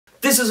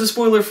This is a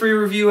spoiler-free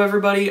review,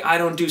 everybody. I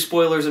don't do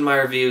spoilers in my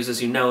reviews, as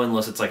you know,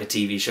 unless it's like a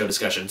TV show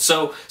discussion.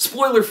 So,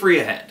 spoiler-free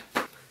ahead.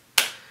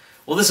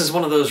 Well, this is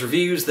one of those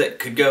reviews that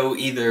could go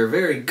either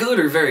very good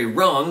or very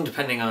wrong,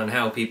 depending on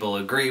how people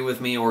agree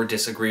with me or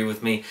disagree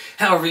with me,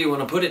 however you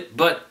want to put it,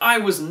 but I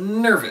was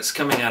nervous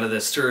coming out of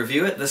this to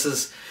review it. This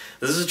is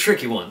a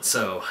tricky one,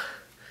 so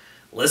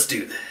let's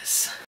do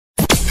this.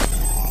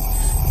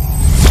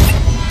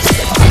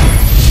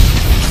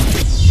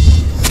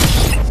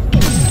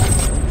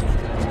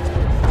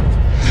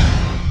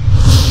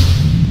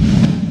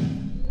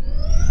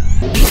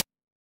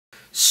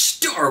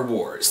 Star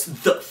Wars: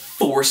 The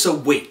Force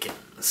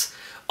Awakens.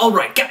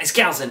 Alright guys,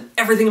 gals, and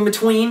everything in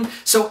between,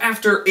 so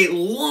after a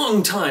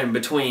long time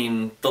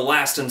between the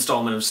last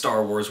installment of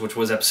Star Wars, which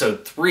was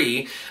Episode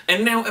 3,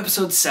 and now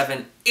Episode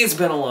 7, it's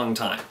been a long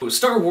time.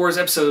 Star Wars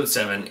Episode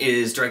 7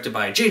 is directed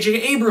by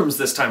J.J. Abrams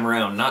this time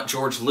around, not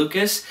George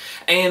Lucas,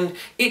 and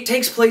it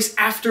takes place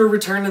after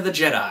Return of the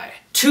Jedi.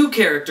 Two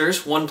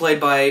characters, one played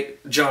by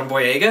John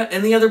Boyega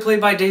and the other played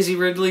by Daisy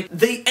Ridley,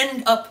 they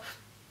end up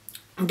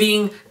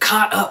being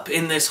caught up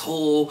in this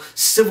whole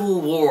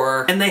civil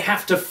war, and they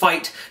have to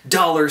fight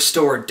dollar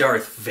store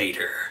Darth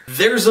Vader.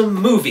 There's a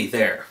movie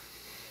there.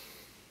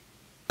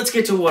 Let's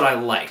get to what I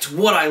liked.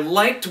 What I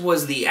liked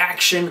was the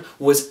action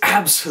was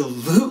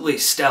absolutely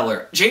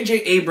stellar.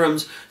 J.J.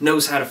 Abrams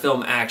knows how to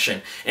film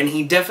action, and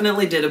he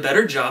definitely did a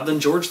better job than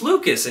George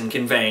Lucas in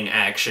conveying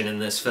action in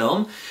this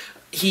film.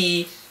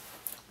 He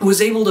was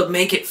able to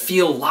make it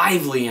feel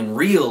lively and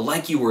real,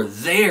 like you were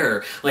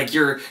there, like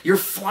you're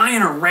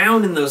flying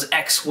around in those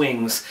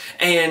X-Wings,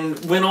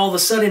 and when all of a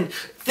sudden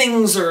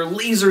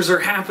lasers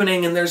are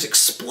happening and there's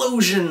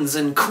explosions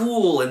and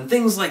cool and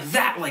things like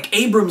that, like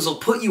Abrams will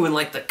put you in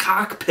like the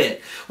cockpit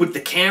with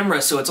the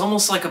camera, so it's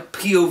almost like a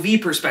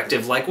POV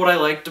perspective, like what I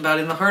liked about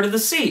In the Heart of the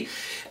Sea.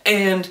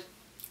 And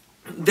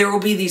there will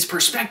be these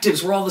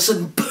perspectives where all of a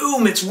sudden,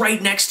 boom, it's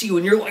right next to you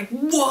and you're like,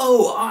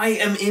 whoa, I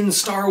am in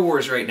Star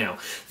Wars right now.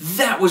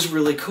 That was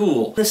really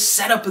cool. The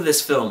setup of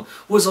this film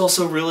was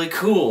also really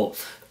cool,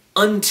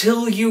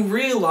 until you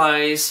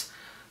realize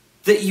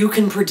that you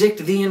can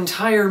predict the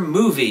entire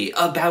movie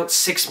about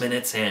 6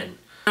 minutes in.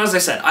 As I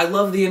said, I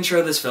love the intro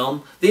of this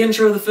film. The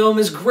intro of the film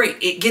is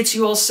great. It gets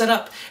you all set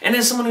up. And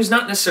as someone who's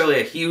not necessarily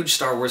a huge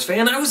Star Wars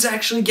fan, I was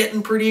actually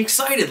getting pretty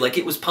excited. Like,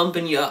 it was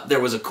pumping you up. There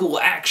was a cool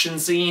action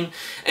scene,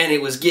 and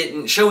it was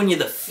showing you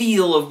the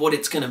feel of what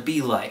it's gonna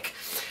be like.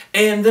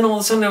 And then all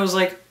of a sudden I was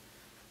like,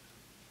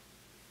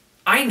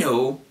 I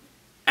know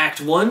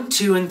Act 1,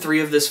 2, and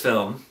 3 of this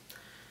film,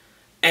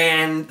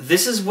 and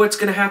this is what's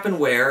going to happen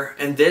where,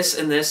 and this,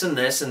 and this, and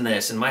this, and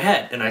this in my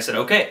head. And I said,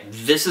 okay,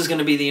 this is going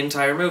to be the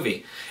entire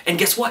movie. And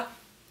guess what?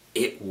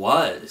 It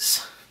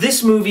was.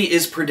 This movie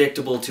is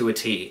predictable to a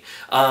T.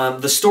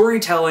 The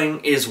storytelling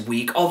is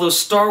weak, although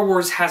Star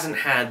Wars hasn't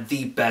had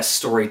the best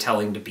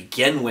storytelling to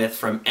begin with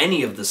from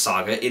any of the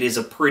saga. It is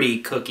a pretty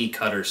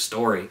cookie-cutter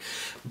story.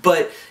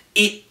 But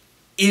it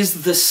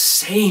is the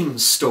same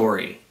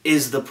story,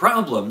 is the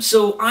problem.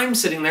 So I'm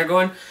sitting there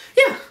going,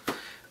 yeah,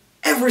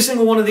 every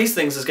single one of these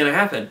things is going to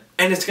happen,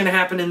 and it's going to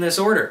happen in this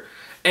order.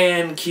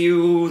 And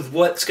cue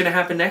what's going to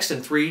happen next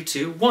in 3,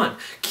 2, 1.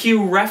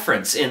 Cue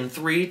reference in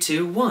 3,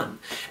 2, 1.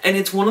 And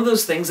it's one of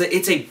those things that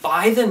it's a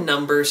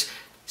by-the-numbers,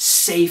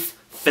 safe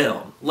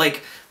film.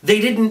 Like, they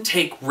didn't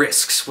take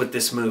risks with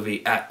this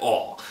movie at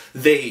all.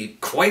 They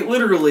quite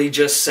literally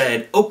just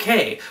said,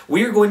 okay,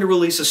 we are going to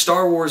release a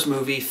Star Wars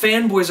movie,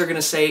 fanboys are going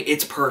to say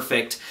it's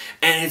perfect,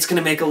 and it's going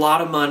to make a lot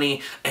of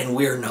money, and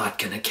we're not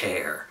going to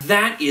care.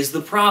 That is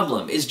the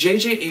problem, is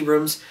J.J.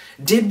 Abrams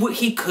did what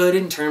he could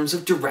in terms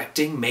of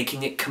directing,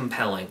 making it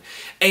compelling.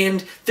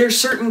 And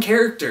there's certain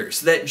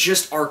characters that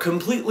just are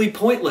completely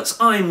pointless.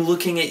 I'm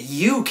looking at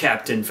you,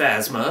 Captain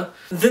Phasma.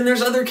 Then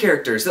there's other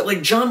characters that,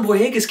 like John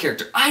Boyega's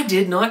character, I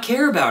did not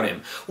care about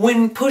him.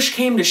 When push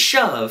came to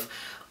shove,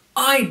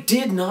 I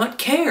did not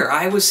care.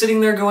 I was sitting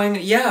there going,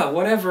 yeah,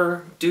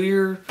 whatever, do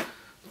your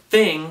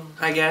thing,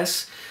 I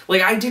guess.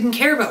 Like, I didn't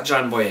care about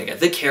John Boyega.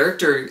 The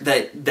character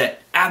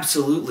that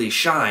absolutely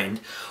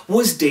shined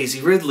was Daisy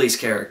Ridley's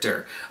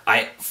character.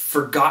 I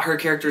forgot her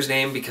character's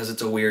name because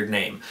it's a weird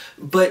name.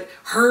 But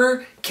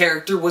her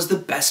character was the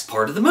best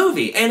part of the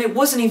movie. And it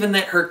wasn't even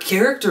that her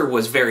character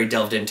was very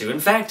delved into. In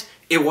fact,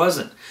 it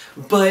wasn't.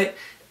 But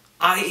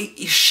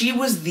she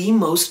was the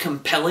most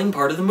compelling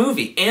part of the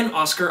movie, and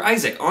Oscar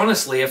Isaac.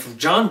 Honestly, if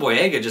John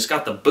Boyega just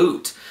got the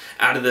boot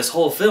out of this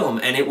whole film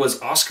and it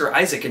was Oscar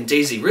Isaac and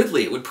Daisy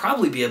Ridley, it would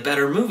probably be a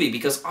better movie,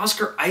 because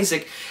Oscar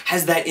Isaac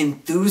has that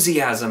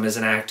enthusiasm as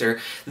an actor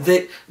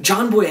that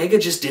John Boyega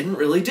just didn't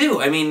really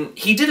do. I mean,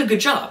 he did a good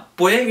job.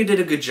 Boyega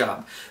did a good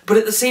job. But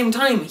at the same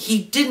time,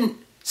 he didn't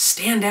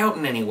stand out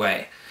in any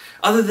way,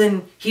 other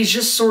than he's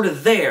just sort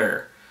of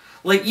there.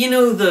 Like, you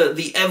know,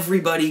 the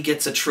everybody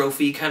gets a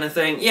trophy kind of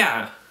thing?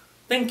 Yeah,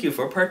 thank you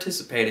for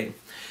participating.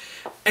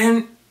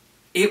 And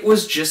it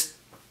was just,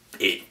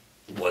 it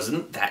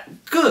wasn't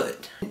that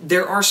good.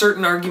 There are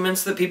certain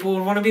arguments that people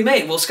would want to be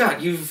made. Well,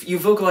 Scott, you've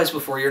vocalized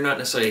before you're not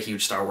necessarily a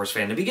huge Star Wars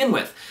fan to begin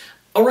with.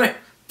 Alright,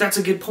 That's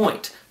a good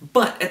point.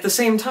 But at the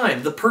same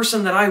time, the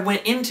person that I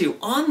went into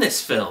on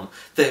this film,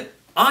 that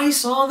I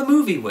saw the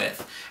movie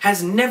with,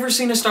 has never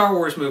seen a Star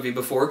Wars movie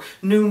before,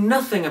 knew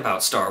nothing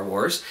about Star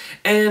Wars,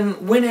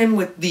 and went in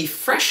with the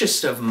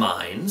freshest of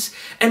minds,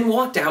 and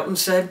walked out and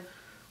said,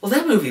 well,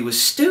 that movie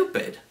was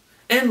stupid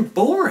and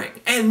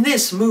boring. And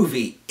this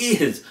movie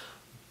is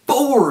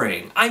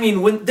boring. I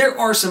mean, when there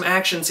are some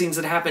action scenes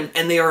that happen,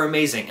 and they are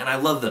amazing, and I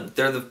love them.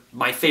 They're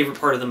my favorite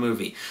part of the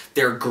movie.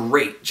 They're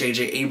great.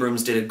 J.J.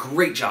 Abrams did a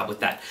great job with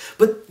that.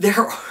 But there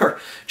are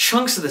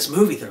chunks of this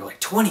movie that are like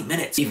 20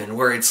 minutes even,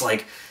 where it's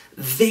like,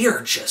 they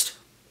are just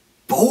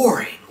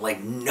boring.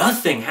 Like,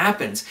 nothing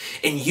happens,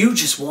 and you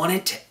just want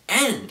it to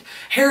end.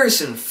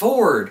 Harrison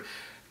Ford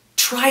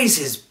tries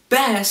his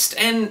best,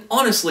 and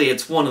honestly,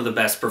 it's one of the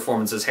best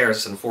performances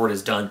Harrison Ford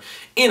has done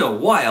in a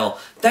while.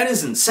 That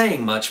isn't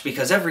saying much,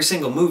 because every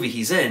single movie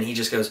he's in, he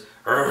just goes,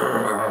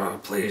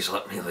 please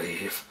let me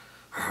leave.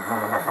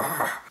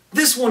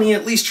 This one, he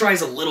at least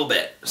tries a little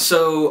bit,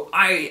 so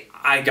I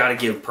gotta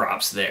give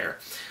props there.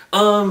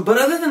 But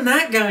other than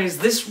that, guys,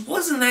 this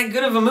wasn't that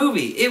good of a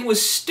movie. It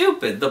was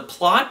stupid. The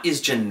plot is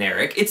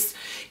generic.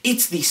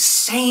 It's the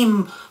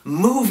same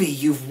movie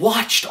you've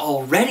watched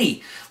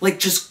already. Like,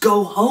 just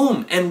go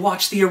home and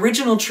watch the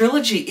original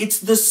trilogy. It's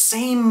the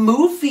same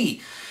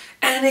movie.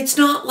 And it's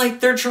not like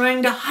they're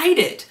trying to hide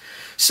it.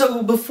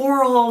 So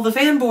before all the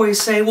fanboys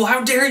say, well,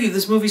 how dare you,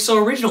 this movie's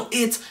so original,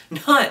 it's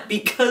not,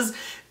 because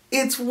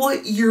it's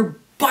what your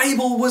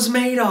Bible was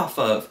made off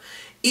of.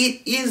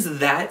 It is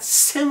that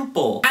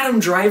simple. Adam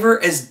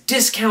Driver as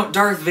discount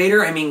Darth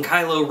Vader, I mean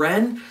Kylo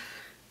Ren,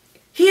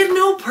 he had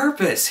no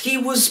purpose. He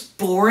was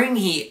boring,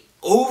 he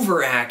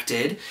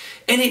overacted,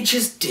 and it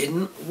just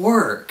didn't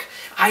work.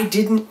 I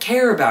didn't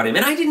care about him,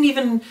 and I didn't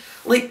even,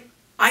 like,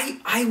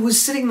 I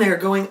was sitting there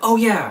going, oh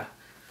yeah,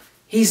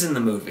 he's in the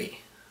movie.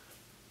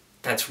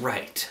 That's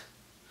right.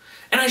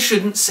 And I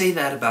shouldn't say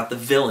that about the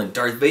villain.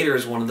 Darth Vader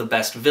is one of the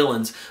best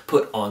villains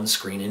put on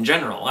screen in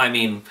general. I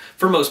mean,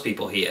 for most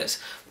people he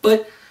is.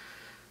 But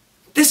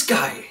this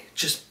guy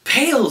just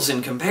pales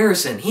in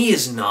comparison. He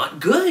is not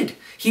good.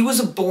 He was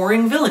a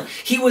boring villain.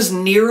 He was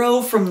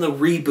Nero from the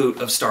reboot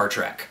of Star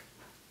Trek.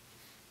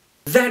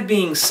 That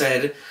being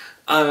said,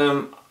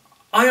 I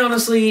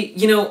honestly,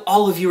 you know,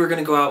 all of you are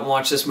going to go out and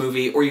watch this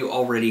movie, or you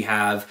already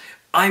have.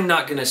 I'm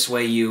not going to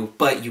sway you,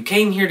 but you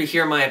came here to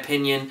hear my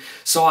opinion,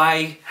 so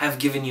I have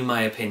given you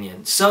my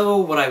opinion. So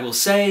what I will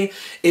say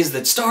is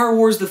that Star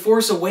Wars The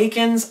Force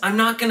Awakens, I'm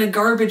not going to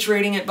garbage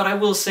rating it, but I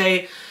will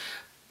say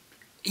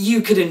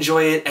you could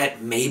enjoy it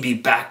at maybe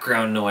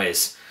background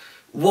noise.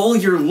 While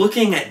you're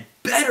looking at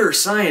better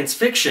science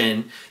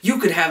fiction, you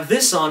could have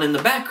this on in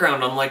the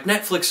background on like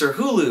Netflix or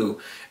Hulu,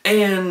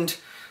 and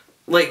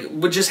like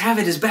would just have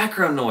it as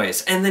background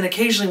noise. And then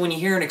occasionally when you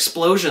hear an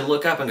explosion,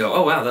 look up and go,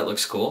 oh wow, that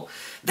looks cool.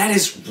 That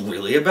is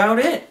really about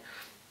it.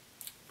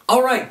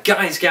 Alright,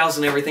 guys, gals,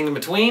 and everything in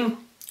between.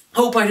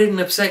 Hope I didn't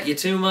upset you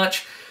too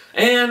much.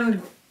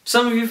 And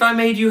some of you, if I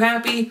made you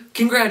happy,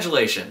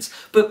 congratulations.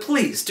 But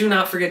please, do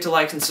not forget to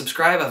like and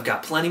subscribe. I've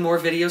got plenty more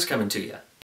videos coming to you.